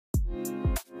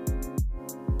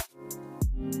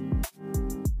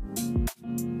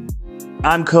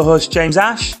I'm co-host James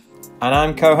Ash. And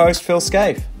I'm co-host Phil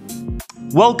Scaife.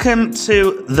 Welcome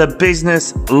to the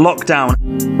Business Lockdown.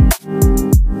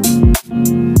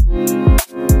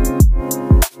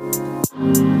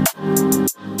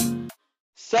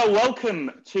 So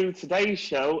welcome to today's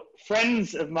show.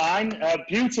 Friends of mine,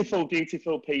 beautiful,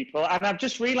 beautiful people. And I've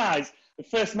just realised I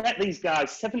first met these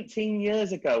guys 17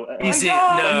 years ago. Is it?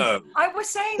 No. I was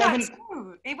saying that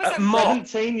too. It was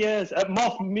 17 years at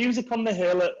Moth Music on the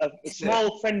Hill, a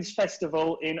small Friends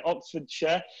festival in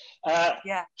Oxfordshire.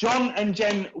 John and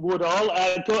Jenn Woodall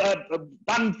got a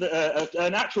band,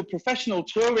 an actual professional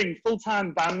touring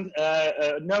full-time band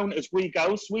known as We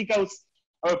Ghost. We Ghost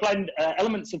are a blend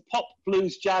elements of pop,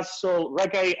 blues, jazz, soul,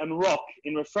 reggae and rock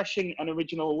in refreshing and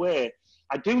original way.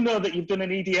 I do know that you've done an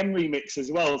EDM remix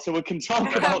as well, so we can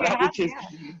talk about that, which is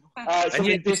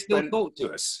something different. Still talk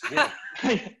to us. Yeah.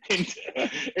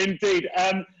 Indeed.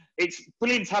 It's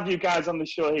brilliant to have you guys on the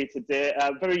show here today.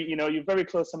 You're very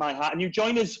close to my heart, and you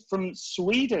join us from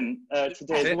Sweden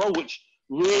today as well, which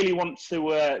really want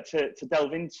to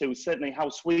delve into certainly how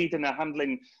Sweden are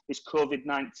handling this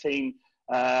COVID-19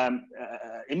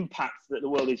 impact that the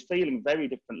world is feeling very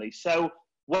differently. So.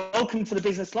 Welcome to the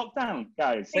Business Lockdown,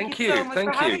 guys. Thank you so much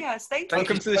for having us.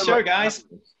 Welcome to the show, guys.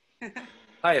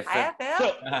 Hiya,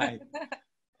 Phil. Hi.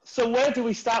 So where do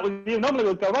we start with you? Normally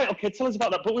we'll go, right, okay, tell us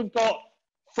about that. But we've got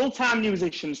full-time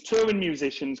musicians, touring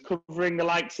musicians, covering the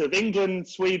likes of England,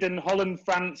 Sweden, Holland,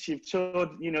 France. You've toured,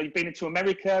 you've been into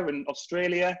America and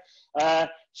Australia.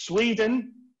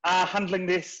 Sweden are handling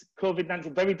this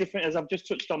COVID-19 very different, as I've just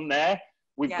touched on there.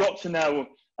 We've got to know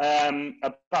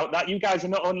about that. You guys are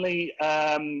not only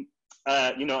in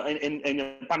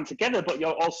a band together, but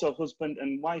you're also husband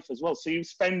and wife as well. So you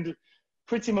spend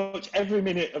pretty much every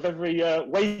minute of every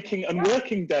waking and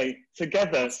working day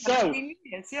together. So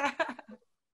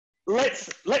let's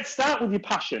start with your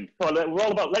passion. Well, we're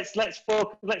all about let's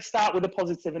start with the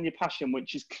positive and your passion,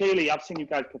 which is clearly, I've seen you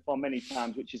guys perform many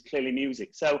times, which is clearly music.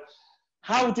 So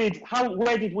where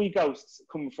did We Ghosts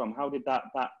come from? How did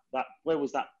where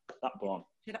was that born?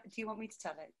 Do you want me to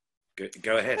tell it?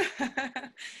 Go ahead.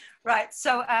 Right.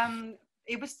 So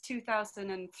it was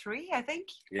 2003, I think.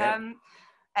 Yeah.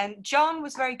 And John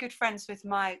was very good friends with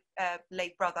my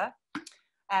late brother.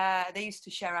 They used to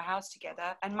share a house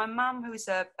together. And my mum, who is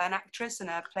an actress and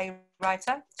a playwright,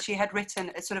 she had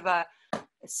written a sort of a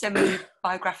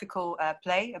semi-biographical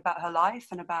play about her life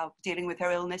and about dealing with her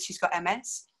illness. She's got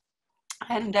MS.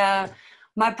 And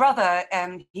my brother,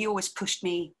 he always pushed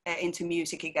me into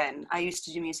music again. I used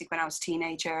to do music when I was a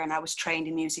teenager, and I was trained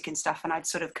in music and stuff, and I'd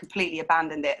sort of completely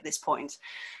abandoned it at this point.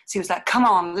 So he was like, come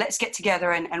on, let's get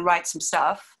together and write some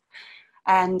stuff.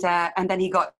 And then he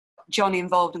got Johnny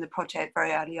involved in the project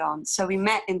very early on. So we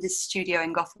met in this studio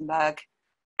in Gothenburg,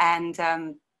 and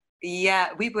we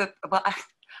were, well,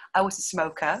 I was a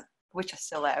smoker, which I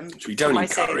still am. Which we don't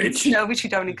encourage. No, which we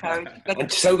don't encourage. But and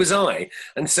so was I.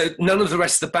 And so none of the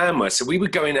rest of the band were. So we were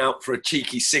going out for a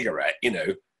cheeky cigarette,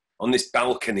 on this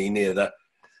balcony near the...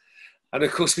 And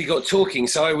of course we got talking.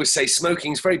 So I always say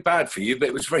smoking's very bad for you, but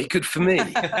it was very good for me.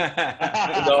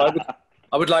 I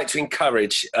would like to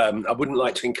encourage, I wouldn't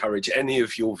like to encourage any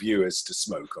of your viewers to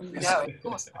smoke, obviously. No, of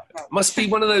course not. No. Must be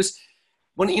one of those,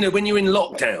 when you're in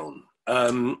lockdown,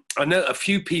 I know a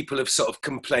few people have sort of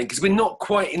complained because we're not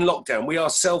quite in lockdown. We are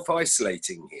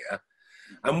self-isolating here,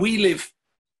 and we live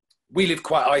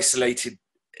quite isolated.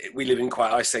 We live in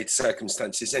quite isolated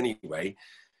circumstances anyway.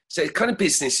 So it's kind of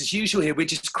business as usual here. We're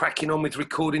just cracking on with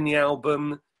recording the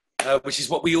album, which is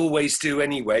what we always do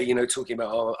anyway. Talking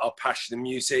about our passion in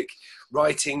music,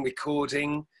 writing,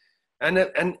 recording, and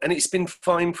it's been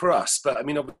fine for us. But I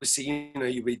mean, obviously,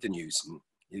 you read the news and.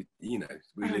 We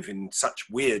live in such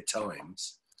weird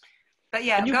times. But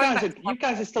yeah, and you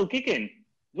guys are still gigging.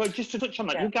 Well, just to touch on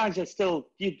that, you guys are still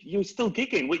you're still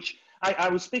gigging. Which I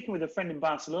was speaking with a friend in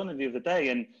Barcelona the other day,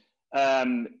 and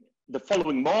the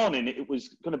following morning it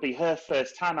was going to be her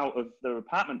first time out of their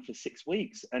apartment for 6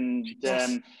 weeks. And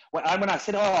when I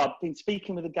said, I've been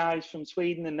speaking with the guys from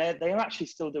Sweden, and they're actually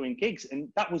still doing gigs, and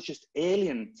that was just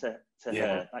alien to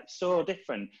her, like so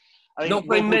different. I mean, not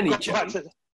very many, John.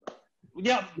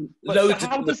 Yeah, loads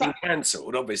have been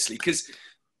cancelled, obviously, because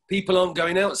people aren't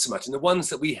going out so much. And the ones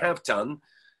that we have done,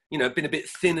 have been a bit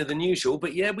thinner than usual.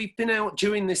 But yeah, we've been out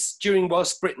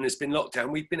whilst Britain has been locked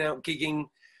down, we've been out gigging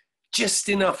just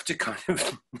enough to kind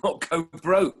of not go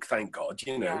broke, thank God,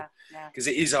 because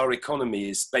it is our economy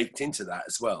is baked into that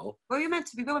as well. Well, we were meant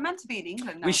to be in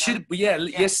England.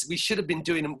 Yes, we should have been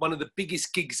doing one of the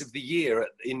biggest gigs of the year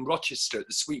in Rochester at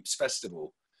the Sweeps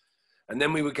Festival. And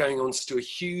then we were going on to do a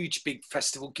huge, big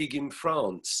festival gig in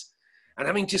France. and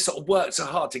having just sort of worked so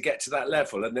hard to get to that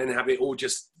level and then have it all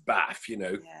just baff,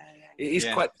 it is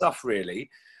quite tough, really.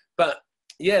 But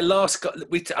yeah,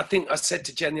 I think I said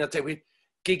to Jenn the other day, we're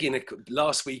gigging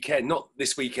last weekend, not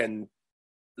this weekend,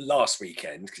 last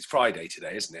weekend, because it's Friday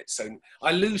today, isn't it? So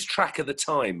I lose track of the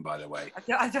time, by the way.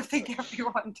 I don't think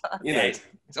everyone does.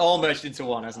 It's all merged into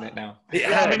one, hasn't it now?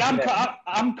 Yeah, I mean,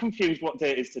 I'm confused what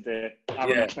day it is today.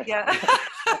 Yeah.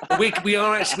 we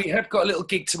have got a little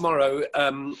gig tomorrow,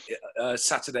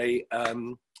 Saturday,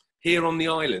 here on the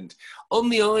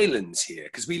islands here,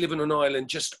 because we live on an island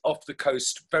just off the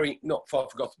coast, not far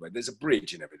from Gothenburg. There's a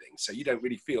bridge and everything, so you don't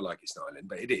really feel like it's an island,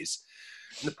 but it is.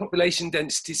 And the population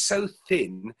density is so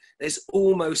thin, there's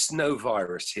almost no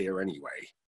virus here anyway.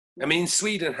 I mean,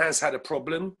 Sweden has had a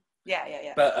problem.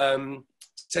 Yeah. But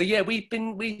so yeah,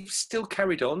 we've still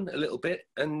carried on a little bit,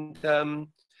 and I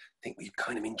think we've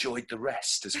kind of enjoyed the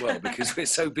rest as well, because we're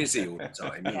so busy all the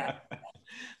time.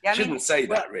 I shouldn't say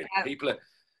that, really.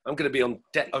 I'm going to be on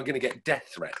I'm going to get death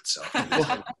threats.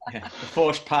 The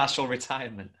forced partial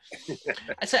retirement.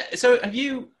 So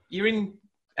you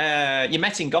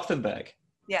met in Gothenburg.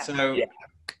 Yeah. So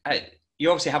you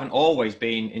obviously haven't always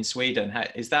been in Sweden.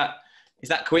 Is that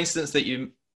coincidence that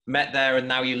you met there and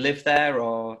now you live there,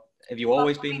 or have you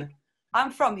always been there? I'm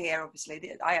from here,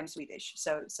 obviously. I am Swedish.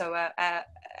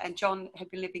 And John had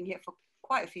been living here for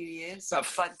quite a few years. About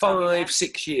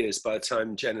 5-6 years by the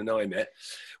time Jenn and I met.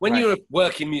 When you're a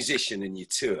working musician and you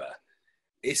tour,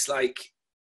 it's like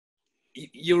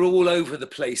you're all over the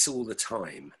place all the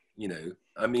time,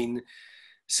 I mean,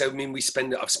 we've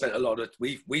spent a lot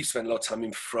of time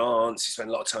in France, we spent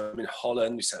a lot of time in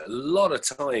Holland, we spent a lot of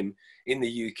time in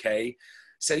the UK.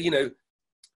 So,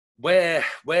 where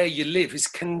you live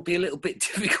can be a little bit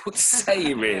difficult to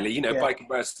say, really, by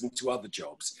comparison to other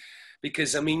jobs.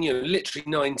 Because, I mean, literally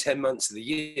 9-10 months of the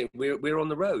year, we're on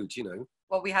the road,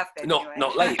 Well, we have been.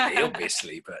 Not lately,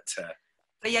 obviously, but...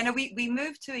 But yeah, no, we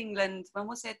moved to England, when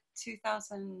was it,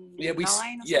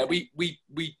 2009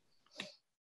 we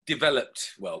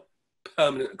developed,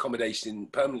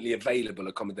 permanently available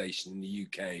accommodation in the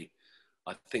UK,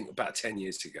 I think about 10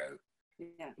 years ago.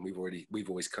 Yeah. And we've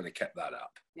always kind of kept that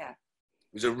up. Yeah.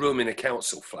 It was a room in a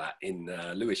council flat in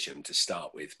Lewisham to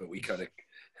start with, but we kind of...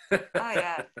 Oh,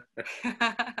 yeah.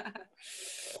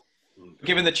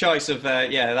 Given the choice of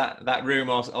that room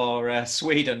or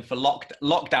Sweden for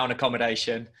lockdown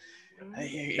accommodation,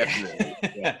 definitely,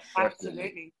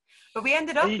 absolutely. But we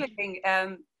ended up living.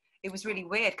 It was really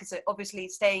weird because obviously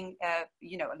staying,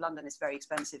 London is very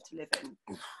expensive to live in,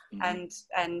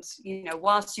 and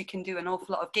whilst you can do an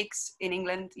awful lot of gigs in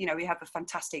England, we have a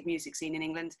fantastic music scene in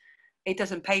England. It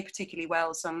doesn't pay particularly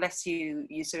well, so unless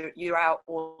you're out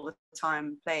all the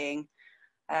time playing,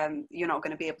 you're not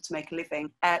going to be able to make a living.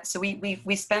 So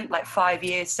we spent like 5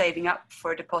 years saving up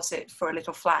for a deposit for a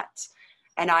little flat,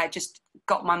 and I just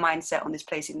got my mindset on this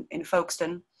place in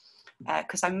Folkestone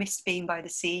because I missed being by the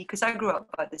sea, because I grew up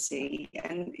by the sea,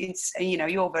 and it's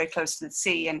you're very close to the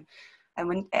sea, and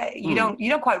when you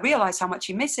don't quite realise how much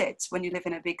you miss it when you live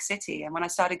in a big city. And when I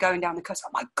started going down the coast, oh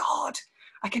my God,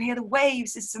 I can hear the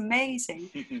waves. It's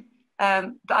amazing.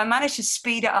 But I managed to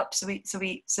speed it up. So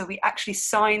we actually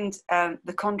signed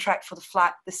the contract for the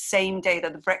flat the same day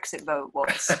that the Brexit vote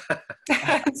was.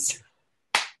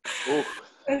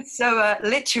 So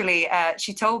literally,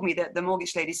 she told me that the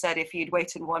mortgage lady said if you'd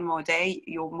waited one more day,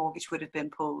 your mortgage would have been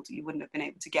pulled. You wouldn't have been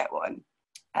able to get one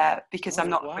because I'm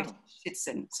not a British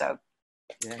citizen. So.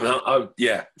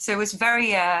 Yeah. So it was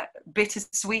very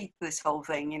bittersweet, this whole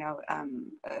thing,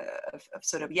 of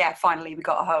sort of, finally we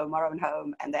got our own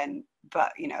home, and then,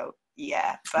 but.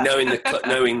 Knowing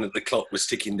that the clock was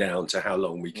ticking down to how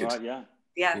long we could. Right,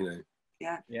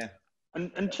 yeah.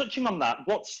 And touching on that,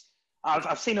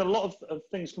 I've seen a lot of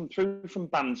things come through from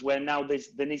bands where now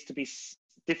there needs to be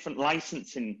different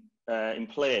licensing in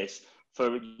place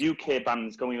for UK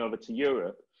bands going over to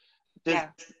Europe.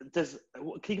 Can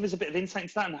you give us a bit of insight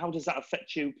into that, and how does that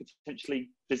affect you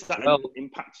potentially? Does that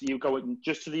impact you going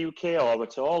just to the UK or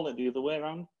at all, or the other way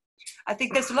around? I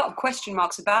think there's a lot of question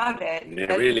marks about it. It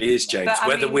really is, James.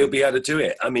 Whether we'll be able to do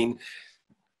it. I mean,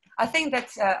 I think that,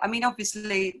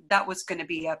 obviously that was going to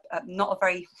be not a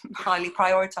very highly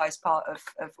prioritised part of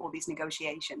all these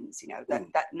negotiations,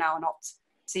 that now are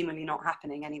seemingly not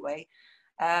happening anyway.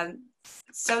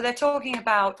 So they're talking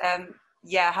about,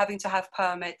 having to have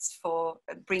permits for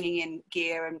bringing in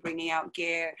gear and bringing out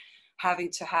gear,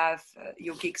 having to have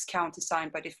your gigs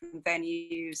countersigned by different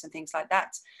venues and things like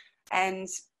that. And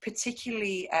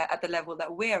particularly at the level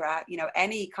that we're at,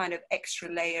 any kind of extra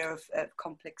layer of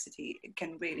complexity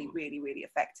can really, really, really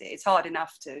affect it. It's hard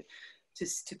enough to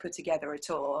put together a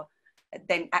tour.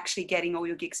 then actually getting all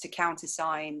your gigs to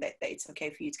countersign that it's okay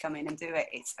for you to come in and do it,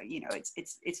 it's, you know,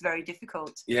 it's very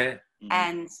difficult. Yeah.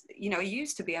 And you know, it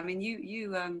used to be, I mean, you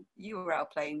were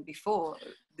out playing before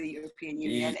the European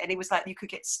Union, and it was like you could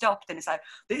get stopped and it's like,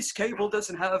 this cable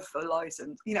doesn't have a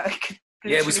license, you know.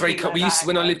 Yeah, it was very like we used to,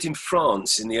 that, when I lived in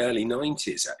France in the early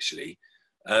 90s, actually,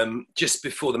 just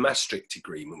before the Maastricht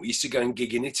Agreement, we used to go and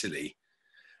gig in Italy.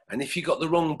 And if you got the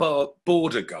wrong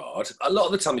border guard, a lot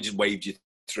of the time it just waved you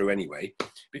through anyway.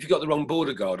 But if you got the wrong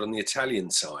border guard on the Italian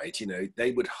side, you know,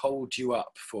 they would hold you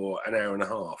up for an hour and a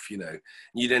half, you know, and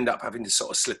you'd end up having to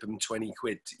sort of slip them 20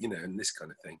 quid, you know, and this kind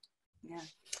of thing. Yeah.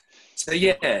 So,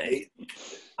 yeah,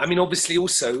 I mean, obviously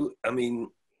also, I mean,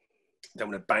 don't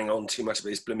want to bang on too much about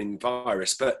this blooming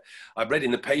virus, but I read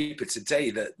in the paper today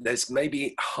that there's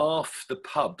maybe half the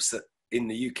pubs that in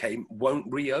the UK won't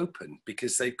reopen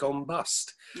because they've gone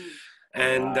bust.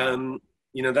 And,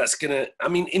 you know, that's going to, I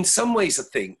mean, in some ways I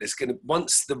think there's going to,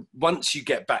 once you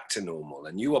get back to normal,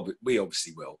 and we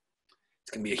obviously will,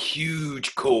 it's going to be a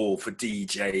huge call for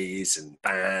DJs and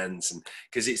bands, and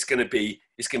because it's going to be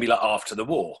like after the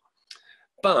war.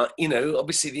 But, you know,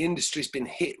 obviously the industry's been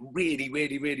hit really,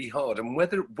 really, really hard. And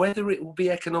whether it will be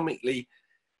economically,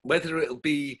 we'll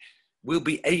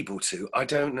be able to, I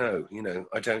don't know. You know,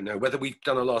 I don't know. Whether we've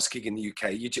done our last gig in the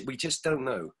UK, we just don't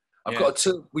know. We've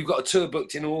got a tour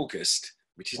booked in August,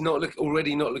 which is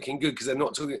already not looking good, because they're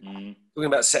not talking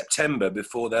about September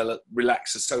before they'll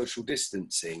relax the social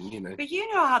distancing, you know. But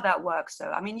you know how that works,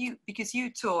 though. I mean, because you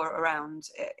tour around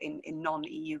in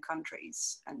non-EU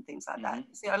countries and things like that.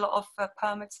 Is there a lot of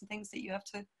permits and things that you have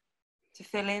to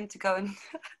fill in to go and,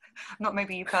 not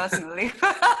maybe you personally,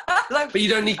 like, but you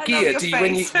don't need gear, do you?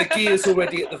 When the gear's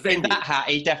already at the venue. In that hat,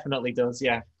 he definitely does,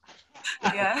 yeah.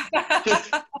 Yeah.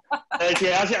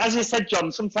 Yeah, as you said,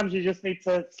 John, sometimes you just need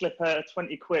to slip a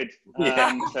 20 quid. Or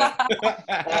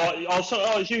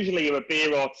it's usually a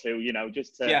beer or two, you know,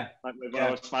 just to with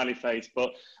a smiley face.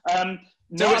 But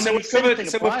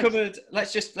we've covered.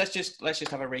 Let's just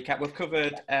have a recap. We've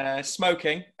covered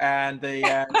smoking and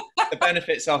the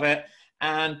benefits of it,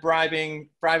 and bribing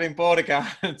border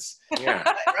guards. Yeah.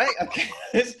 Right. Okay.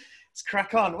 Let's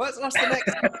crack on. What's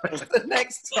the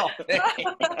next topic?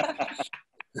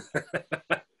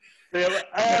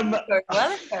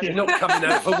 You're not coming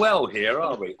out for well here,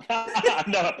 are we?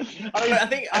 No. I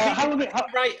think you're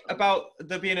right about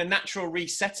there being a natural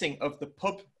resetting of the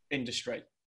pub industry,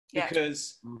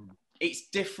 because it's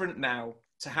different now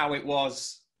to how it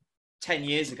was 10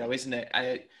 years ago, isn't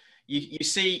it? You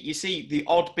see the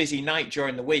odd busy night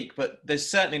during the week, but there's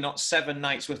certainly not 7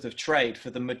 nights worth of trade for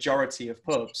the majority of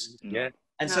pubs. Yeah.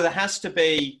 And so there has to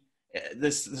be,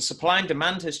 the supply and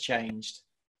demand has changed.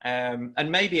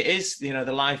 And maybe it is, you know,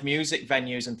 the live music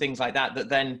venues and things like that, that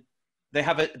then they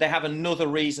have another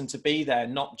reason to be there,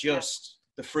 not just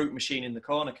the fruit machine in the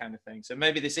corner kind of thing. So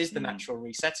maybe this is the natural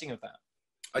resetting of that.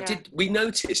 We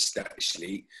noticed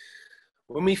actually,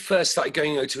 when we first started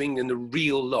going over to England, the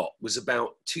real lot was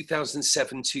about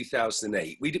 2007,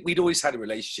 2008. We'd always had a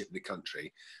relationship with the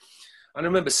country. And I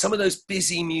remember some of those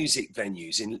busy music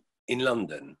venues in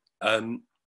London,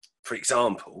 for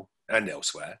example, and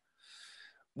elsewhere,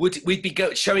 we'd be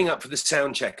showing up for the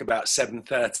sound check about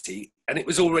 7:30, and it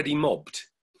was already mobbed.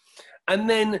 And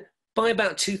then by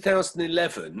about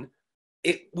 2011,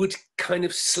 it would kind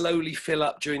of slowly fill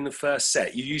up during the first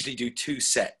set. You usually do 2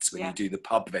 sets when you do the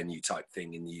pub venue type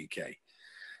thing in the UK.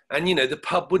 And, you know, the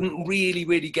pub wouldn't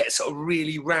really get sort of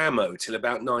really rammo till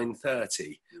about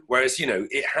 9:30. Whereas, you know,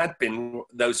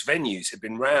 those venues had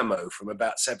been rammo from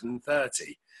about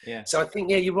 7:30. Yeah. So I think,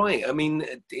 you're right. I mean,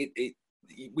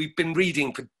 we've been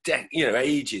reading for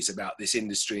ages about this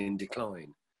industry in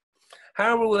decline.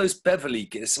 How are all those Beverley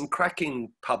gigs? There's some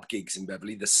cracking pub gigs in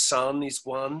Beverley. The Sun is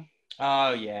one.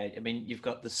 Oh yeah, I mean, you've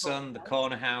got the Sun, the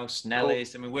Corner House,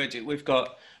 Nelly's. I mean, we've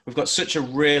got such a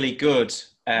really good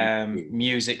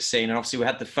music scene, and obviously we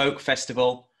had the folk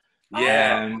festival,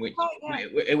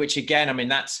 which again, I mean,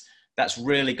 that's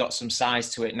really got some size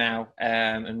to it now,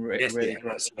 and really.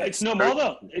 It's no more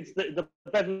though.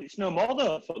 It's no more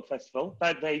though. Folk festival.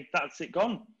 That's it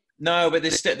gone. No, but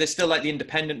there's still like the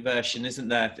independent version, isn't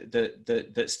there?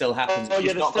 That still happens.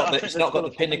 It's not got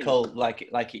the pinnacle like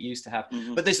it used to have.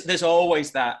 Mm-hmm. But there's always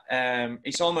that.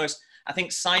 It's almost, I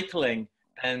think, cycling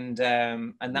and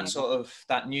that sort of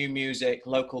that new music,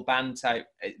 local band type.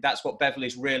 That's what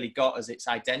Beverley's really got as its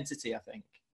identity, I think.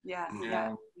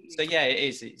 Yeah. So yeah, it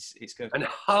is. It's good. And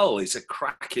Hull is a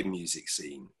cracking music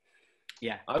scene.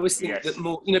 Yeah, I always think that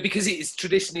more, because it's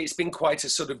traditionally it's been quite a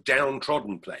sort of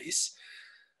downtrodden place.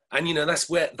 And that's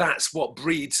what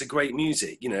breeds a great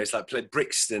music. It's like played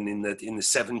Brixton in the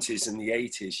 70s and the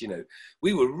 80s.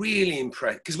 We were really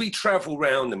impressed because we travel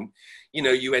around and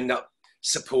you end up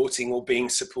supporting or being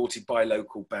supported by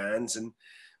local bands, and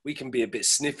we can be a bit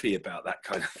sniffy about that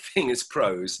kind of thing as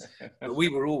pros. But we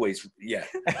were always we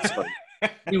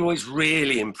were always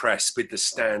really impressed with the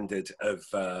standard of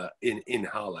in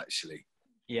Hull, actually.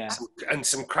 Yeah, and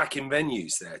some cracking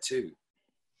venues there too.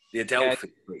 The Adelphi,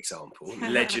 for example,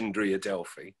 legendary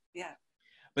Adelphi. Yeah.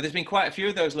 But there's been quite a few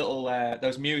of those little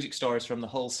those music stories from the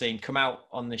Hull scene come out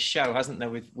on this show, hasn't there,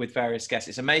 with various guests?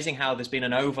 It's amazing how there's been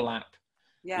an overlap.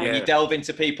 Yeah. When you delve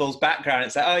into people's background,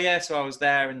 it's like, oh yeah, so I was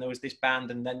there and there was this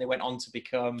band and then they went on to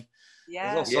become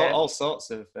all sorts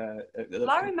of... well,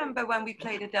 I remember when we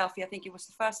played Adelphi, I think it was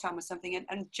the first time or something,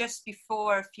 and just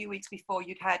before, a few weeks before,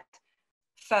 you'd had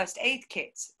First Aid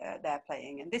Kits there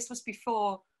playing, and this was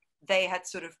before they had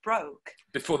sort of broke.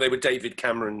 Before they were David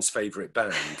Cameron's favourite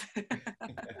band.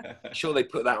 Sure, they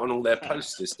put that on all their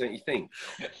posters, don't you think?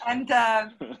 And no,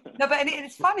 but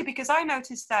it's funny because I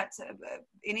noticed that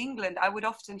in England, I would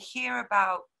often hear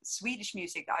about Swedish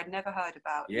music that I'd never heard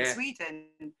about in Sweden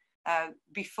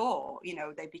before,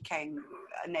 they became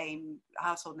a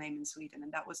household name in Sweden.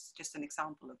 And that was just an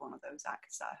example of one of those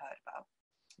acts that I heard about.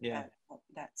 Yeah.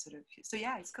 That sort of, so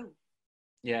yeah, it's cool.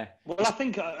 Yeah. Well, I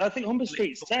think Humber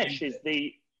Street Sesh is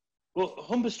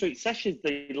Humber Street Sesh is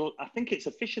I think it's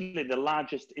officially the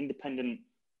largest independent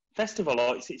festival,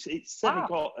 or it's certainly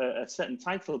got a certain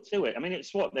title to it. I mean,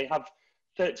 it's what they have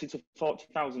 30 to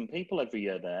 40,000 people every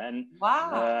year there, and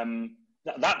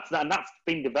that's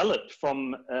been developed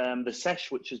from the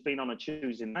Sesh, which has been on a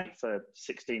Tuesday night for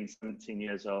 16, 17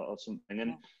 years or something,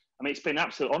 and. I mean, it's been an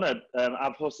absolute honour.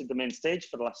 I've hosted the main stage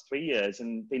for the last 3 years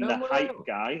and been the hype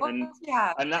guy,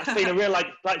 and that's been a real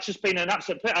that's just been an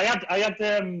absolute. I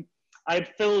had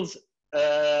Phil's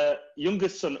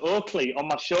youngest son Oakley on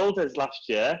my shoulders last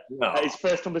year at his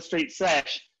first Humber Street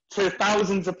Sesh to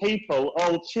thousands of people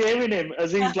all cheering him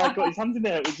as he's got his hand in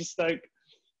there. It was just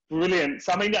brilliant.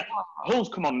 So I mean, Hull's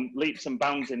come on leaps and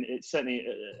bounds, and it's certainly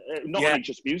not only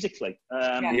just musically.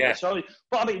 So,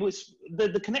 but I mean, it was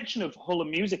the connection of Hull and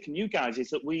music and you guys is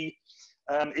that we,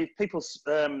 if people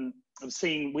have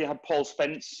seen, we had Paul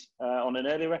Spence on an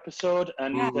earlier episode,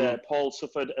 and Paul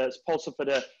suffered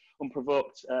a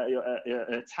unprovoked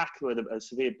attack with a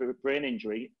severe brain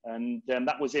injury, and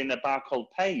that was in a bar called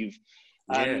Pave.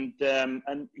 And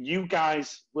you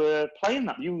guys were playing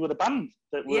that. You were the band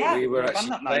that we were actually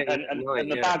that night,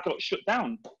 and the bar got shut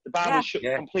down. The bar was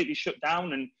completely shut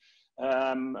down, and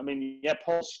I mean,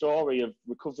 Paul's story of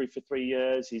recovery for 3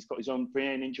 years. He's got his own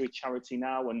brain injury charity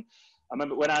now, and I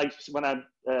remember when I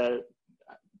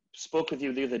spoke with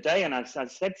you the other day, and I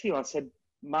said to you, I said,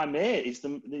 my mate is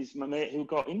my mate who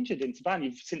got injured in Taban.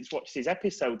 You've since watched his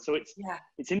episode, so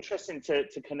it's interesting to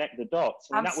connect the dots.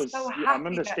 And that was, I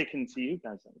remember speaking to you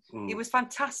guys. It was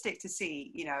fantastic to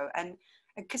see, and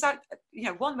because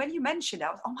when you mentioned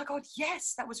that, oh my God,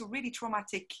 yes, that was a really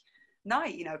traumatic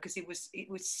night, because it was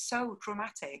so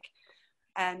traumatic,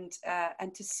 and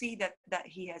to see that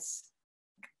he has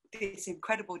this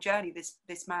incredible journey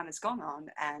this man has gone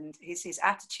on, and his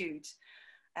attitude.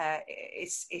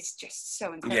 It's just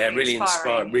so incredible. Really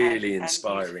inspiring. Really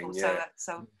inspiring.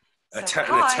 So a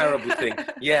terrible thing.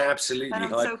 Yeah, absolutely. And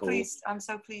I'm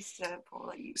so pleased, Paul.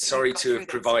 That you Sorry to have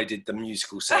provided the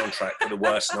musical soundtrack for the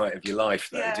worst night of your life,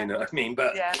 though. Do you know what I mean?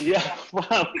 But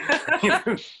wow.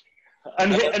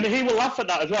 And he will laugh at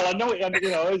that as well. I know it.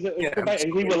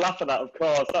 He will laugh at that, of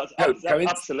course. That's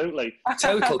absolutely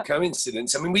total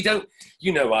coincidence. I mean, we don't,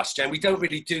 us, Jen. We don't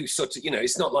really do sort of,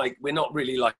 it's not like we're not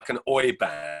really like an oi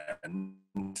band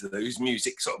whose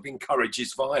music sort of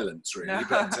encourages violence, really. No.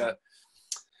 But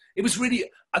it was really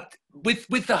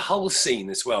with the whole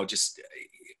scene as well. Just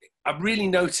I really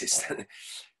noticed that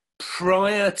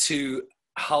prior to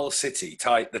Hull City,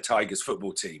 the Tigers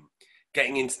football team,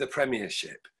 getting into the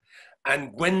Premiership.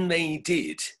 And when they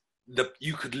did,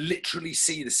 you could literally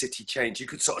see the city change. You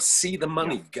could sort of see the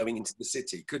money going into the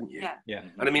city, couldn't you? Yeah.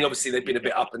 And I mean, obviously they've been a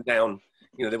bit up and down.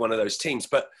 They're one of those teams.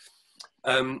 But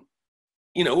all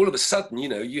of a sudden,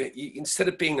 you instead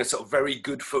of being a sort of very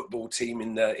good football team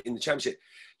in the Championship,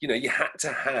 you had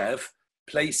to have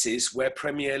places where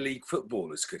Premier League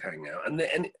footballers could hang out.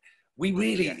 And we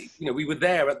really, we were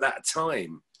there at that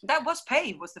time. That was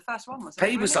Pave, was the first one, wasn't it?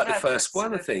 Pave was like the first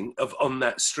one, I think, on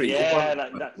that street.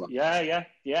 Yeah,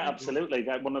 absolutely.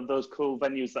 One of those cool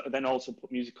venues that then also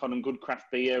put music on and good craft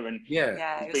beer. And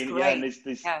it was great. And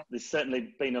there's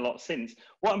certainly been a lot since.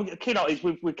 What I'm keen on is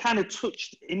we've kind of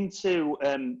touched into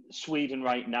Sweden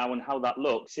right now and how that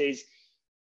looks. Is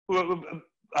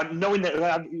knowing that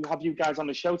you have you guys on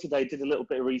the show today, did a little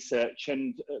bit of research,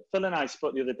 and Phil and I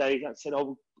spoke the other day. I said,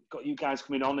 "Oh, we've got you guys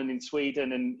coming on," and in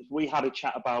Sweden, and we had a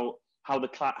chat about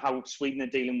how Sweden are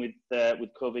dealing with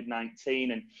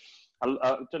COVID-19, and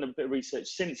I've done a bit of research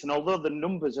since. And although the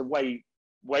numbers are way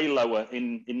lower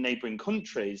in neighbouring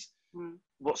countries,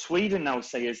 what Sweden now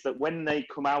say is that when they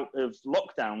come out of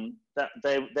lockdown, that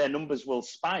their numbers will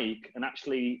spike and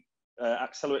actually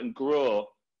accelerate and grow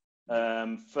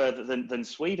further than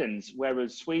Sweden's,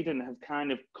 whereas Sweden have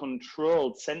kind of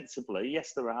controlled sensibly.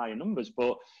 Yes, there are higher numbers,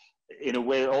 but in a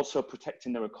way also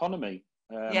protecting their economy.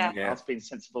 That's been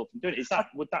sensible from doing it.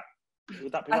 Would that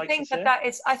be right to say?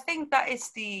 I think that is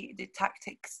the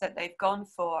tactics that they've gone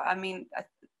for. I mean,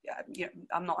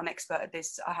 I'm not an expert at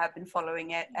this. I have been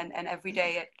following it, and every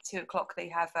day at 2:00 they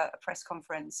have a press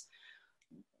conference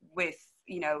with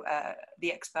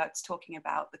the experts talking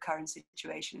about the current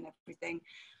situation and everything.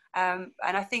 And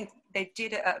I think they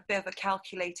did a bit of a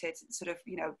calculated sort of,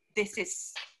 this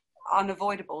is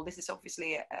unavoidable. This is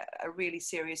obviously a really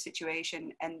serious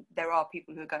situation, and there are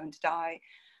people who are going to die.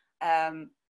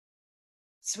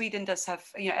 Sweden does have,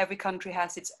 every country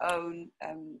has its own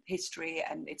history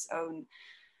and its own,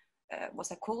 what's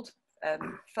that called?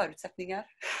 Förutsättningar.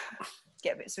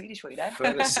 Get a bit Swedish for you there.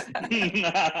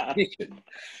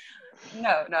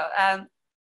 No.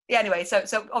 Anyway,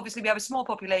 so obviously we have a small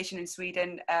population in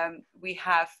Sweden. We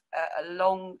have a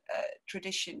long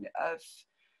tradition of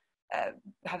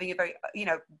having a very,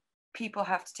 people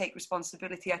have to take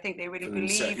responsibility. I think they really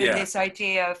believe in this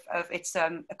idea of it's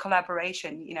a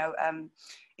collaboration.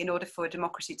 In order for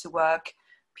democracy to work,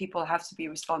 people have to be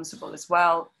responsible as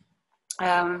well.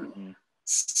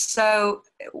 So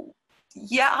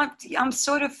yeah, I'm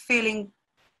sort of feeling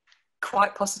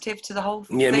quite positive to the whole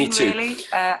thing, me too. Really.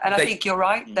 And I think you're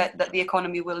right that the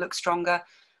economy will look stronger,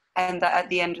 and that at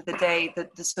the end of the day,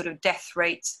 the sort of death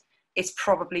rate is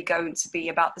probably going to be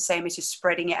about the same. It's just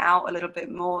spreading it out a little bit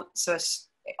more. So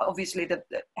obviously the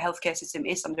healthcare system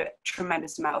is under a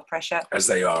tremendous amount of pressure. As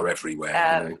they are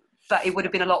everywhere. But it would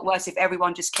have been a lot worse if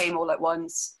everyone just came all at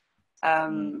once.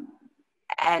 And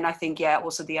I think,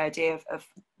 also the idea of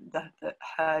the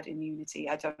herd immunity.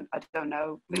 I don't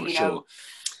know. But, Sure.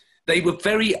 They were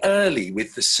very early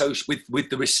with the with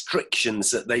the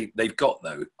restrictions that they've got,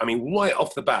 though. I mean, right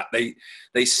off the bat,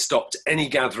 they stopped any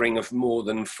gathering of more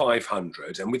than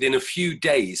 500, and within a few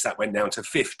days that went down to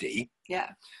 50. Yeah.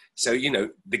 So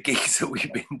the gigs that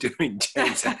we've been doing,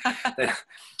 James,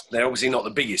 they're obviously not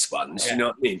the biggest ones. You know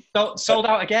what I mean? Sold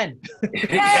out again.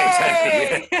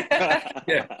 Exactly.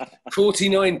 Yeah.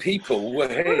 49 people were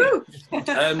here.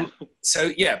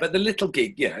 But the little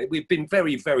gig, we've been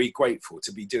very, very grateful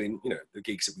to be doing, the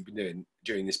gigs that we've been doing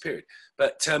during this period.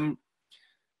 But so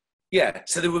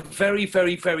there were very,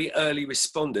 very, very early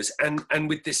responders, and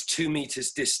with this 2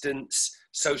 meters distance,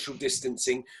 social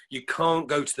distancing, you can't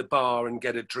go to the bar and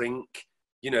get a drink.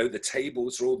 The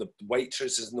tables are all the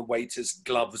waitresses and the waiters,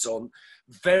 gloves on.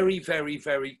 Very, very,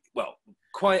 very well.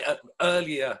 Quite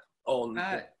earlier on.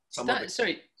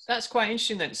 That's quite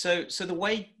interesting then. So the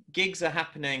way gigs are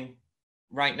happening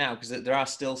right now, because there are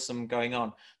still some going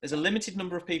on, there's a limited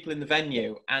number of people in the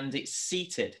venue, and it's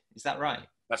seated. Is that right?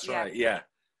 That's right. Yeah.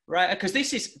 Right, because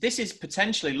this is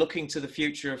potentially looking to the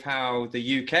future of how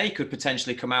the UK could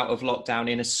potentially come out of lockdown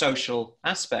in a social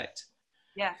aspect.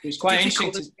 Yeah. It's quite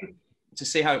interesting to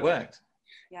see how it worked.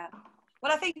 Yeah.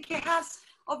 Well, I think it has,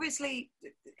 obviously,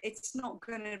 it's not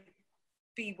going to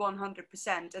be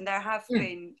 100%. And there have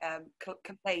been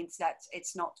complaints that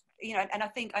it's not, and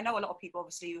I know a lot of people,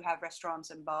 obviously, who have restaurants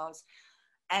and bars,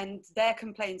 and their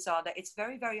complaints are that it's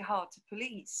very, very hard to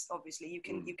police. Obviously, you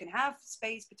can have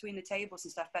space between the tables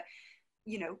and stuff, but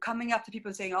coming up to people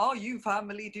and saying, "Oh, you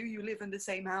family, do you live in the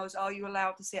same house? Are you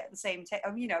allowed to sit at the same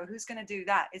table?" Who's going to do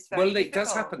that? It's very difficult. It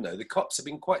does happen though. The cops have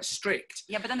been quite strict.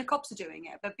 Yeah, but then the cops are doing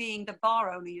it. But being the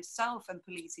bar owner yourself and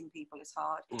policing people is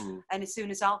hard. And as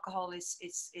soon as alcohol is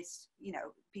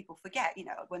people forget.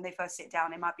 When they first sit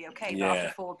down, it might be okay, but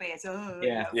after 4 beers,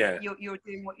 you're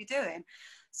doing what you're doing.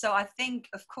 So I think,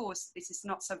 of course, this is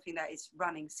not something that is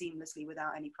running seamlessly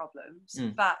without any problems,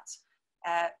 but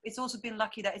it's also been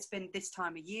lucky that it's been this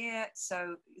time of year,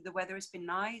 so the weather has been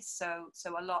nice. So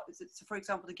a lot. So for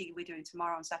example, the gig we're doing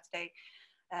tomorrow on Saturday,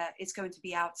 it's going to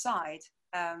be outside,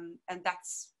 and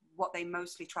that's what they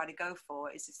mostly try to go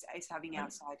for is having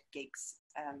outside gigs.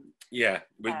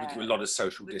 With a lot of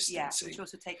social distancing. Which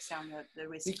also takes down the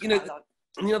risk.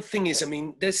 And the other thing is, I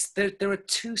mean, there are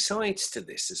two sides to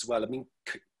this as well. I mean,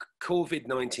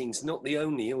 COVID-19 is not the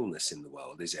only illness in the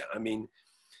world, is it? I mean,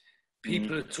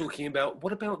 people are talking about,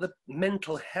 what about the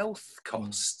mental health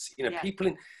costs? You know,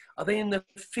 people are they in the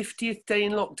 50th day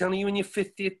in lockdown? Are you in your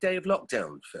 50th day of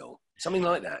lockdown, Phil? Something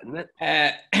like that, isn't it?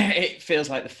 It feels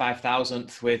like the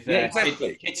 5,000th with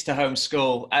exactly. kids to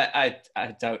homeschool. I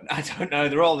don't know.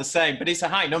 They're all the same, but it's a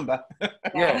high number.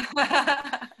 Yeah.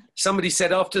 Somebody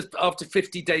said after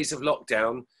 50 days of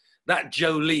lockdown, that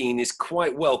Jolene is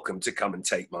quite welcome to come and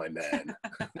take my man.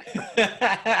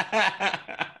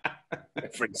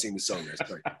 Friend sing the song there,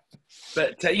 sorry.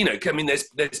 But you know, I mean,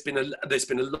 there's been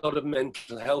a lot of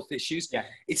mental health issues. Yeah.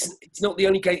 It's not the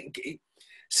only game.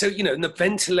 So you know, and the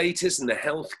ventilators and the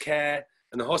healthcare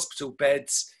and the hospital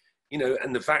beds, you know,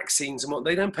 and the vaccines and what,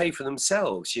 they don't pay for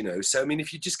themselves. You know, so I mean,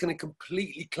 if you're just going to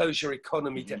completely close your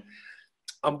economy down,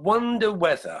 I wonder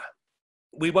whether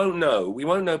we won't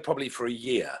know probably for a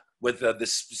year whether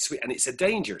this, and it's a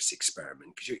dangerous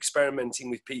experiment because you're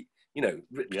experimenting with people, you know,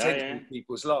 potentially with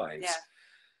people's lives. Yeah.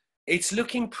 It's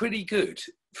looking pretty good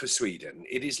for Sweden.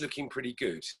 It is looking pretty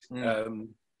good.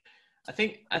 I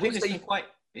think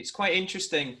it's quite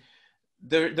interesting.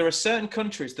 There are certain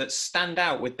countries that stand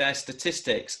out with their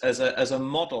statistics as a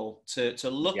model to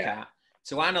look at,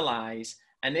 to analyse,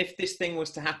 and if this thing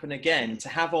was to happen again, to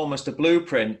have almost a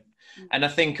blueprint. And I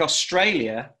think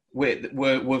Australia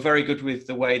were very good with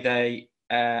the way they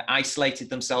isolated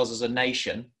themselves as a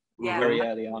nation very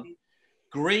early on.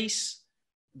 Greece,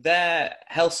 their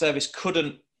health service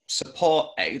couldn't support,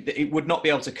 it would not be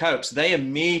able to cope, so they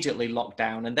immediately locked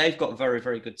down, and they've got very,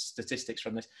 very good statistics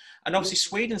from this. And obviously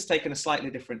Sweden's taken a slightly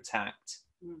different tact,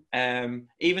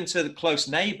 even to the close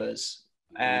neighbours,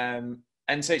 and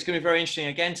so it's going to be very interesting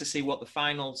again to see what the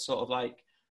final sort of like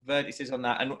verdict is on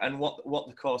that, and what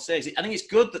the course is. I think it's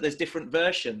good that there's different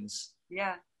versions,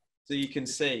 so you can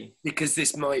see, because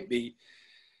this might be,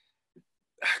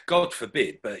 God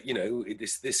forbid, but you know,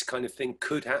 this kind of thing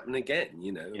could happen again.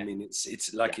 You know, I mean,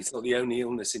 it's like it's not the only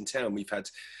illness in town. We've had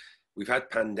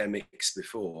pandemics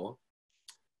before.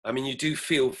 I mean, you do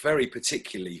feel very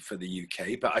particularly for the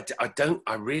UK, but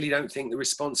I really don't think the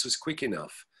response was quick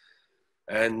enough.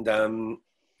 And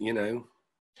you know,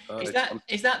 is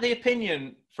that the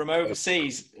opinion from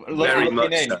overseas? Very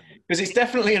much so. Because it's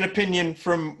definitely an opinion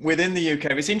from within the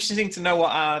UK. It's interesting to know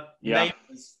what our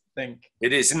neighbours think.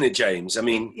 It is, isn't it, James? I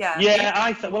mean,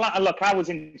 I was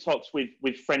in talks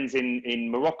with friends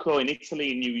in Morocco, in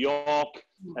Italy, in New York,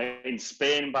 in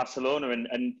Spain, Barcelona,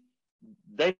 and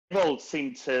they've all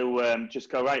seemed to just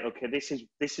go, right, okay, this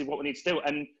is what we need to do,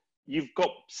 and you've got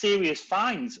serious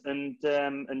fines and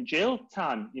jail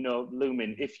time, you know,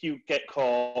 looming if you get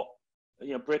caught,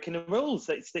 you know, breaking the rules.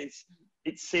 It's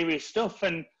serious stuff.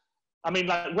 And I mean,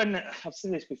 like, when I've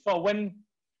seen this before, when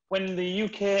the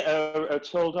UK are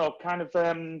told, oh, kind of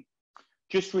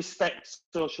just respect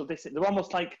social distance, they're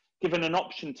almost like given an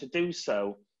option to do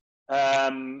so.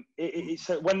 It's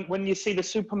when you see the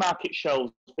supermarket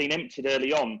shelves being emptied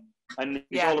early on, and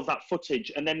all of that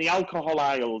footage, and then the alcohol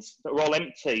aisles that are all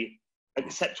empty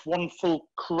except one full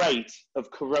crate of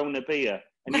Corona beer,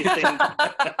 and you think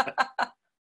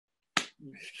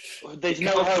there's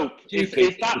no hope. If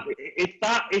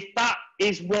that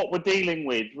is what we're dealing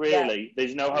with, really,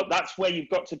 there's no hope. That's where you've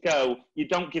got to go. You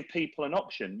don't give people an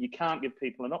option. You can't give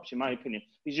people an option, in my opinion.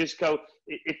 You just go,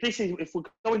 if we're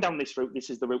going down this route, this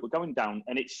is the route we're going down.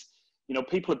 And it's, you know,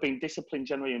 people have been disciplined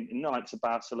generally in the likes of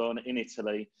Barcelona, in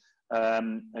Italy,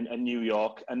 and New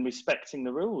York, and respecting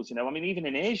the rules. You know, I mean, even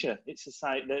in Asia, it's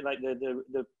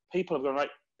the people have gone, right,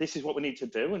 this is what we need to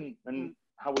do, and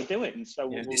how we do it. And so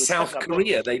we'll South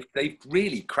Korea, they've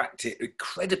really cracked it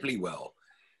incredibly well.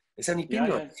 It's only been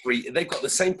like 3. They've got the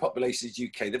same population as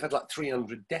UK. They've had like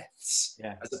 300 deaths,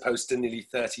 as opposed to nearly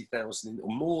 30,000 or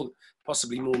more,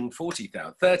 possibly more than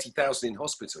 40,000, 30,000 in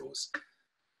hospitals.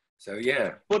 So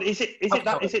but is it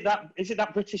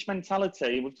that British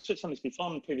mentality? We've touched on this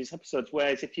before in previous episodes.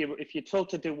 Whereas if you're told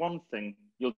to do one thing,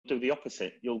 you'll do the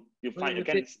opposite. You'll fight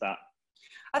against that.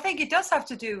 I think it does have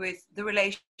to do with the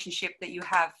relationship that you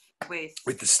have with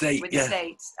the state. With the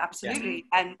states, absolutely,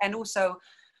 and also,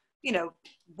 you know,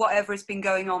 whatever has been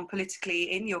going on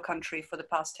politically in your country for the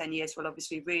past 10 years will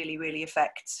obviously really, really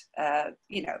affect.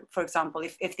 You know, for example,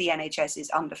 if the NHS is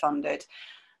underfunded.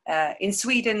 In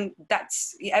Sweden,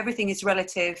 everything is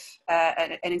relative,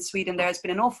 and in Sweden there has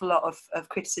been an awful lot of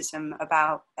criticism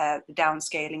about the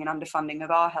downscaling and underfunding of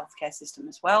our healthcare system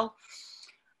as well.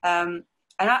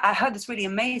 And I heard this really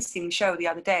amazing show the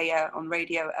other day on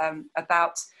radio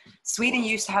about Sweden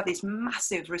used to have these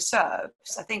massive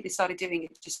reserves. I think they started doing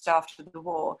it just after the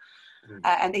war.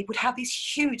 And they would have these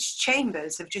huge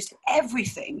chambers of just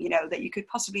everything, you know, that you could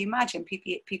possibly imagine.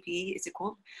 PPE is it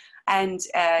called? And,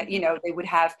 you know, they would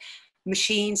have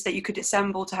machines that you could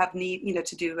assemble to have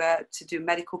to do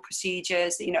medical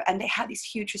procedures, and they had these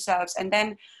huge reserves. And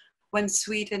then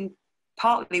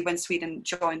partly when Sweden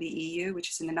joined the EU,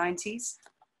 which is in the 90s,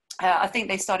 I think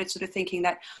they started sort of thinking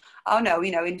that, oh no,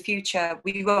 in future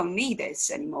we won't need this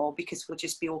anymore because we'll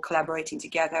just be all collaborating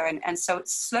together. And so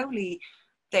slowly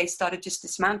they started just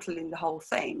dismantling the whole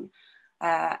thing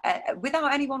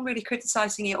without anyone really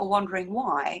criticizing it or wondering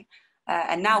why.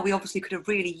 And now we obviously could have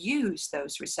really used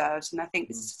those reserves. And I think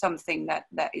this is something that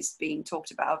is being talked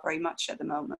about very much at the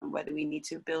moment, whether we need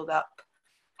to build up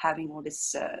having all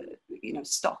this,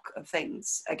 stock of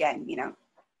things again,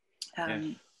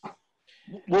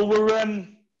 Well,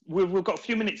 we've got a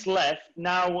few minutes left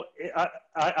now.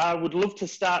 I would love to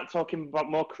start talking about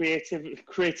more creative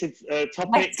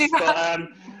topics, but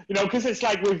because it's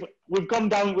like we've gone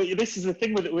down. This is the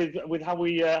thing with how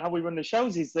we run the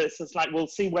shows, is that it's like we'll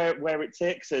see where it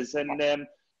takes us, and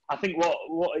I think what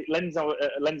it lends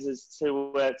us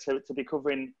to be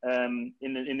covering in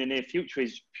the near future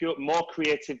is more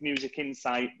creative music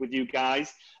insight with you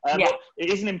guys. But it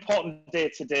is an important day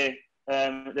today.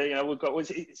 We've got,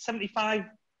 was it 75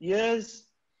 years,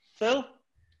 Phil?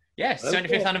 Yes,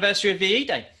 75th anniversary of VE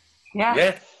Day.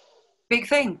 Yeah. Big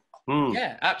thing.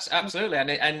 Yeah, absolutely,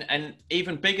 and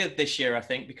even bigger this year, I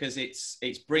think, because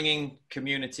it's bringing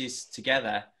communities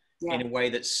together in a way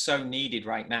that's so needed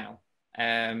right now.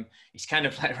 It's kind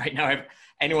of like right now,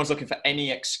 anyone's looking for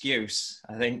any excuse,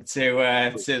 I think,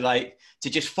 to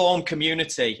just form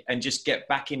community and just get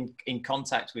back in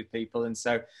contact with people, and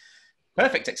so.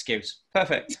 Perfect excuse.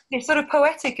 Perfect. It's sort of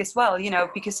poetic as well,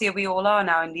 because here we all are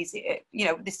now in these,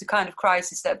 this is the kind of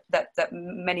crisis that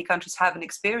many countries haven't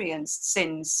experienced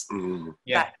since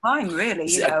that time, really.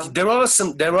 There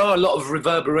are a lot of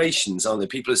reverberations, aren't there?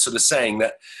 People are sort of saying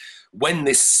that when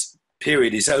this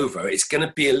period is over, it's going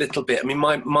to be a little bit. I mean,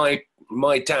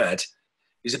 my dad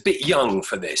is a bit young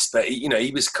for this, but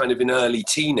he was kind of an early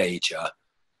teenager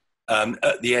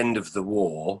at the end of the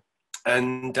war,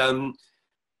 and.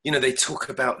 They talk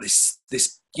about this.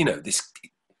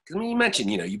 Can you imagine?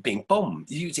 You being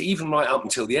bombed. Even right up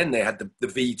until the end, they had the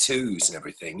V2s and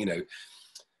everything.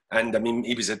 And I mean,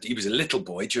 he was a little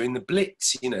boy during the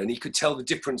Blitz. And he could tell the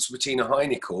difference between a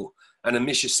Heineken and a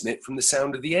Messerschmitt from the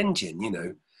sound of the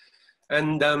engine.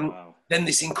 And then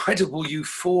this incredible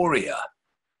euphoria.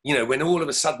 When all of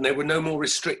a sudden there were no more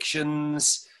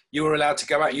restrictions. You were allowed to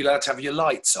go out. You were allowed to have your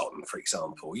lights on, for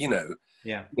example.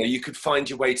 Yeah, you could find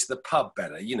your way to the pub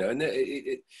better, and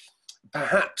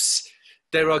perhaps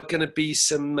there are going to be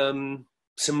some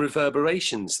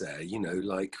reverberations there,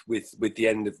 like with the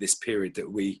end of this period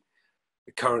that we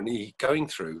are currently going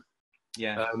through.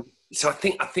 Yeah. So I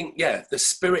think, the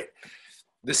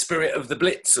spirit of the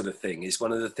Blitz sort of thing is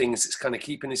one of the things that's kind of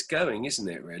keeping us going, isn't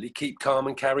it? Really, keep calm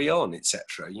and carry on,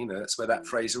 etc. That's where that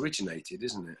phrase originated,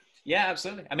 isn't it? Yeah,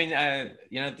 absolutely. I mean,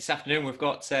 this afternoon we've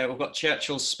got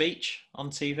Churchill's speech on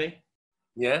TV.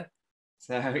 Yeah.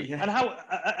 So yeah. And how,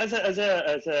 as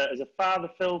a father,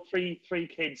 Phil, three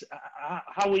kids,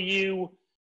 how will you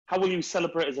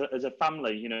celebrate as a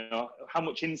family? How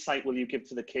much insight will you give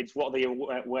to the kids? What are they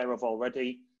aware of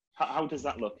already? How does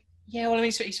that look? Yeah, well, I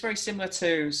mean, it's very similar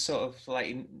to sort of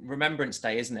like Remembrance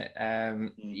Day, isn't it?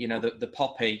 The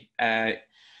poppy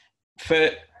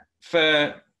for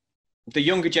the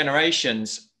younger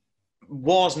generations,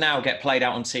 wars now get played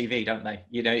out on TV, don't they?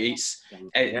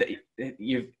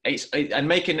 And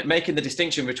making the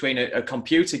distinction between a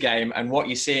computer game and what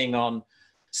you're seeing on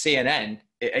CNN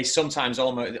is sometimes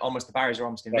almost the barriers are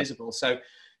almost invisible. So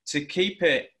to keep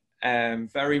it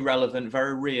very relevant,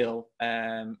 very real,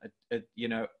 a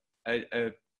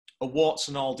warts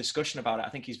and all discussion about it, I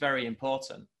think is very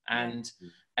important, and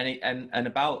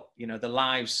about the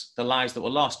lives that were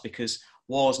lost, because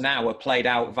wars now are played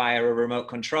out via a remote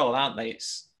control, aren't they?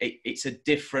 It's a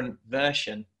different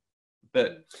version,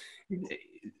 but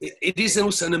it is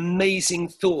also an amazing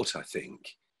thought, I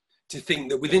think, to think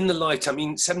that within the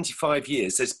lifetime, 75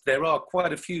 years, there are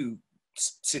quite a few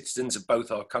citizens of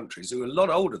both our countries who are a lot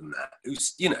older than that,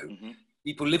 who's,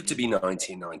 people live to be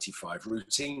 90 and 95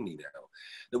 routinely now,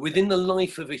 that within the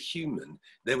life of a human,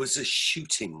 there was a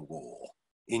shooting war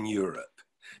in Europe,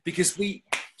 because we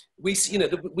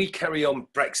carry on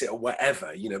Brexit or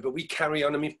whatever, but we carry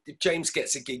on. I mean, if James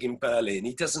gets a gig in Berlin,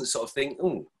 he doesn't sort of think,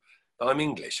 oh, I'm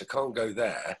English, I can't go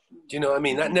there. Do you know what I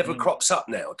mean? That never crops up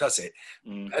now, does it?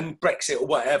 And Brexit or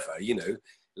whatever,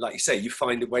 like you say, you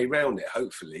find a way around it,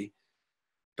 hopefully.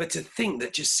 But to think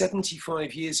that just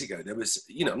 75 years ago, there was,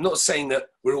 I'm not saying that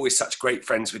we're always such great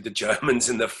friends with the Germans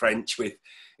and the French with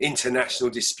international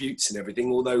disputes and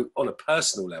everything, although on a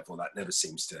personal level, that never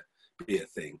seems to be a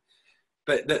thing.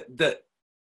 But that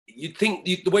you'd think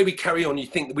the way we carry on,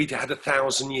 you'd think that we'd had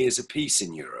 1,000 years of peace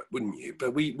in Europe, wouldn't you?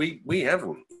 But we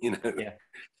haven't, you know. Yeah.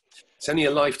 It's only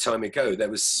a lifetime ago. There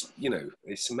was, you know,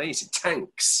 it's amazing.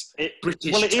 Tanks,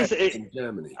 British tanks in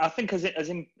Germany. I think as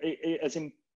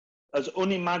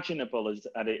unimaginable as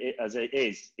it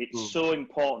is, it's so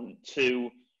important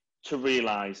to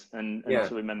realise and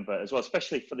to remember as well,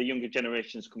 especially for the younger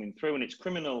generations coming through. And it's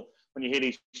criminal when you hear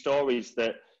these stories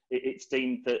that it's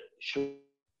deemed that should.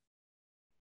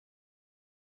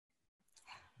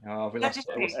 Oh, we lost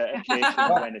education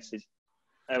awareness is.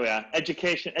 There we are.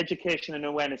 Education and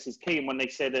awareness is key. And when they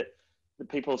say that the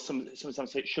people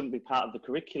sometimes say it shouldn't be part of the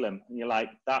curriculum, and you're like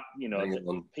that, you know,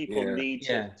 people need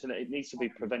to. It needs to be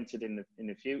prevented in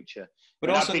the future.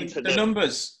 But also the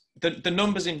numbers. The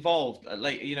numbers involved,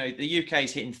 like, you know, the UK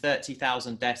is hitting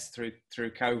 30,000 deaths through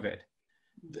COVID.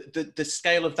 The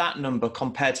scale of that number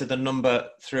compared to the number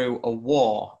through a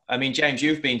war. I mean, James,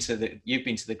 you've been to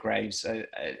the graves.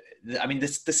 I mean, the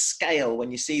scale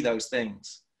when you see those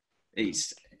things,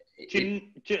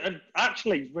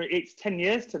 actually, it's 10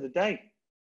 years to the day.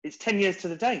 It's 10 years to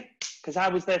the day because I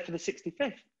was there for the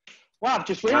 65th. Wow, I've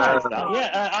just realised that.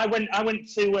 Yeah, I went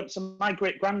to so my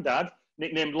great granddad,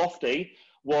 nicknamed Lofty,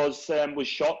 was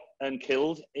shot and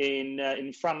killed in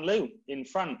Franlou in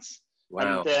France.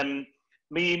 Wow. And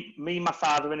me, my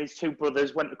father, and his two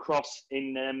brothers went across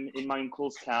in my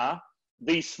uncle's car,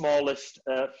 the smallest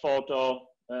four-door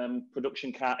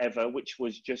production car ever, which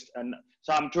was just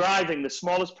so I'm driving the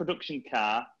smallest production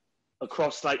car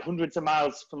across like hundreds of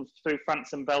miles through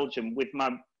France and Belgium with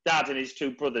my dad and his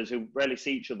two brothers who rarely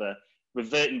see each other,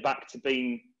 reverting back to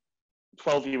being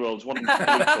 12-year-olds wanting to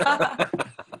kill each other.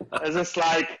 It's just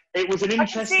like, it was an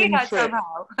interesting trip.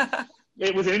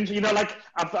 It was you know, like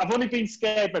I've only been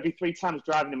scared maybe 3 times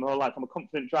driving in my whole life. I'm a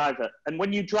confident driver, and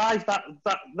when you drive that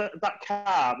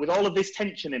car with all of this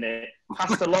tension in it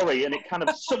past a lorry, and it kind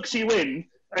of sucks you in,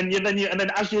 and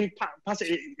then as you pass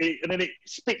it, and then it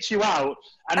spits you out.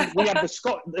 And we had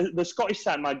the Scottish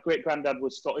side. My great granddad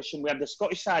was Scottish, and we had the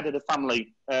Scottish side of the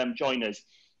family join us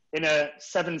in a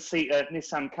 7-seater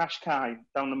Nissan Qashqai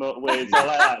down the motorways. All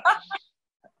like that.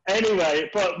 Anyway,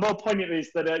 but more poignant is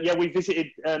that we visited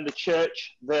the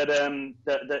church that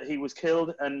he was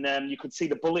killed, and you could see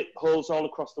the bullet holes all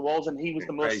across the walls. And he was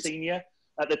the most senior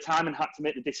at the time and had to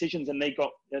make the decisions. And they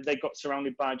got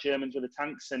surrounded by Germans with the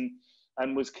tanks and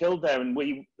was killed there. And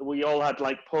we all had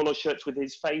like polo shirts with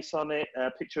his face on it,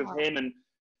 a picture of him. And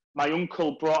my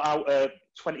uncle brought out a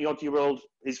 20-odd-year-old,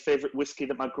 his favourite whiskey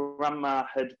that my grandma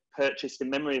had purchased in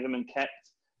memory of him and kept.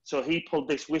 So he pulled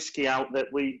this whiskey out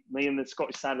that me and the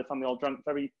Scottish side of the family all drank.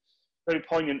 Very, very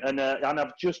poignant. And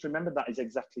I've just remembered that is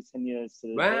exactly 10 years to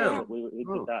the day that we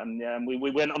did that. And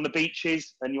we went on the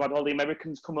beaches, and you had all the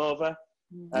Americans come over,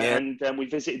 and we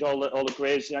visited all the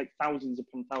graves, like thousands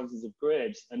upon thousands of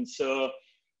graves. And so,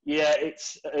 yeah,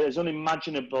 it's as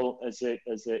unimaginable as it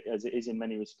is in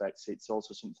many respects. It's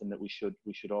also something that we should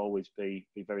always be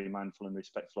very mindful and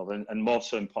respectful of, and more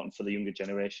so important for the younger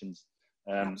generations.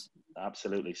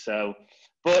 Absolutely. So,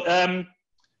 but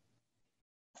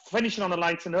finishing on a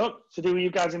lighter note, to do with you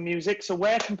guys in music. So,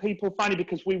 where can people find you?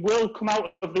 Because we will come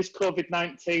out of this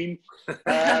COVID-19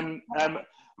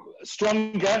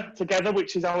 stronger together,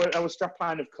 which is our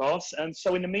strapline, of course. And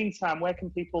so, in the meantime, where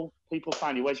can people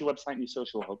find you? Where's your website and your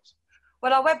social hubs?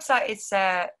 Well, our website is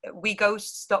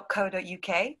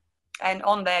weghosts.co.uk. And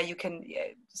on there, you can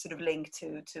sort of link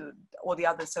to all the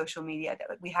other social media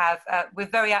that we have. We're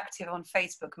very active on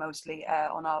Facebook, mostly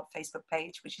on our Facebook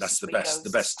page, which is the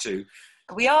best too.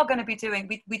 We are going to be doing.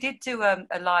 We did do a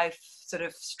live sort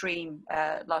of stream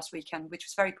last weekend, which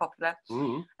was very popular,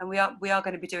 and we are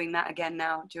going to be doing that again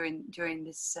now during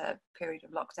this period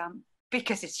of lockdown,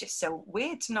 because it's just so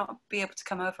weird to not be able to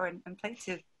come over and play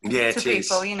to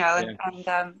people, you know.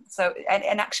 And so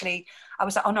actually, I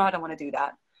was like, oh no, I don't want to do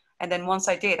that. And then once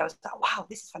I did, I was like, wow,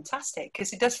 this is fantastic.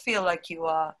 Because it does feel like you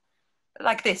are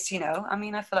like this, you know. I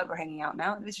mean, I feel like we're hanging out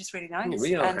now. It was just really nice. Yeah,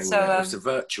 we are hanging out. It's a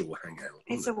virtual hangout.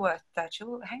 It's a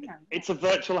virtual hangout. It's a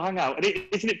virtual hangout. And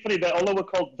isn't it funny that although we're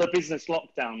called The Business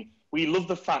Lockdown, we love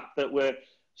the fact that we're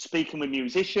speaking with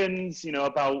musicians, you know,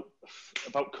 about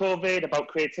COVID, about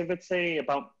creativity,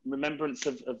 about remembrance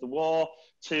of the war,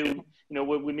 to, you know,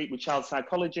 we meet with child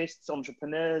psychologists,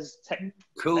 entrepreneurs, tech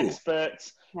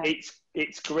experts. Yeah.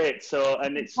 It's great. So,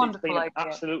 and it's been an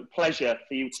absolute pleasure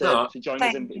for you to join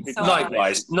us.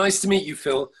 Likewise. Nice to meet you,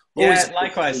 Phil. Yeah,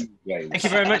 likewise. Thank you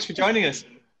very much for joining us.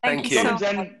 Thank you.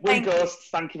 Jenn, Ghosts,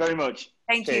 thank you very much.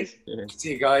 Thank you.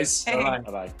 See you guys. Bye-bye.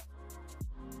 Bye-bye.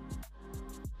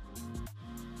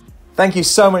 Thank you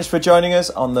so much for joining us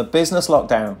on the Business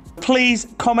Lockdown. Please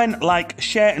comment, like,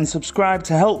 share and subscribe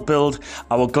to help build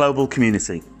our global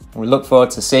community. We look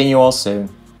forward to seeing you all soon.